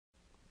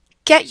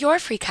Get your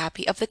free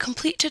copy of the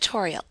complete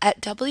tutorial at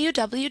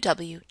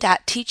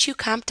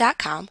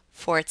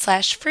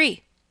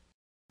www.teachucomp.com/free.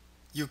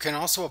 You can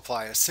also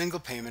apply a single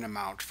payment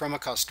amount from a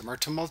customer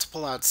to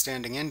multiple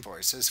outstanding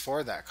invoices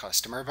for that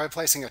customer by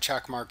placing a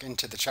check mark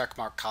into the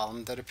checkmark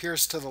column that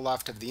appears to the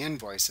left of the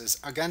invoices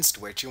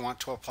against which you want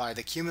to apply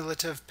the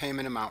cumulative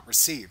payment amount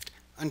received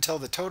until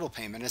the total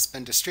payment has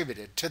been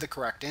distributed to the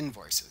correct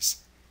invoices.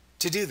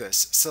 To do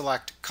this,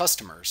 select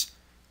Customers,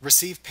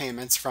 Receive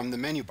Payments from the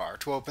menu bar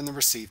to open the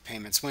Receive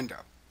Payments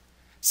window.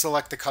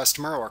 Select the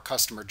customer or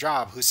customer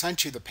job who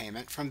sent you the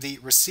payment from the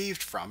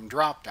Received From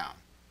drop-down.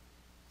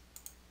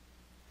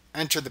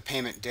 Enter the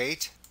payment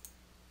date,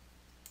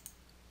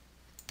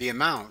 the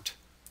amount,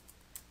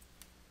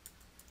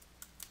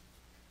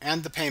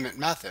 and the payment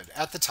method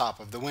at the top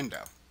of the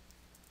window.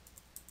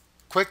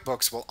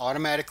 QuickBooks will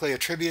automatically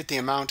attribute the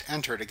amount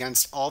entered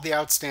against all the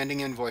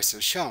outstanding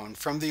invoices shown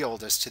from the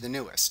oldest to the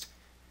newest.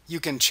 You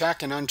can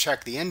check and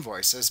uncheck the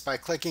invoices by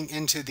clicking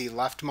into the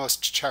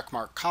leftmost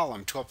checkmark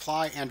column to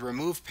apply and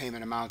remove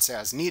payment amounts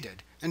as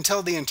needed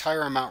until the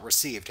entire amount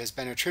received has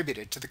been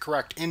attributed to the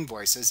correct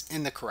invoices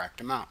in the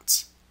correct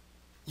amounts.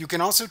 You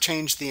can also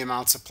change the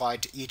amounts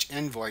applied to each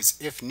invoice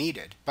if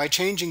needed by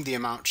changing the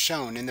amount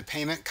shown in the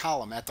payment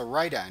column at the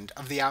right end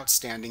of the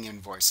outstanding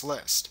invoice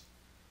list.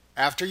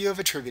 After you have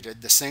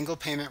attributed the single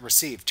payment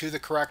received to the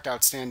correct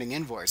outstanding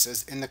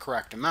invoices in the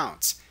correct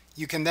amounts,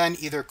 you can then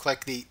either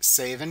click the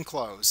Save and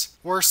Close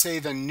or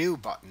Save and New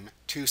button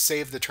to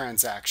save the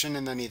transaction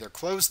and then either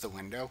close the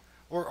window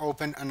or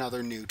open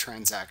another new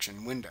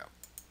transaction window.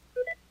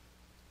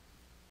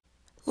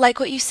 Like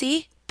what you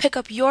see? Pick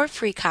up your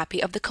free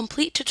copy of the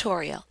complete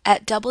tutorial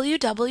at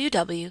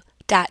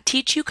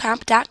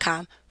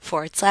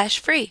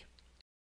www.teachucomp.com/free.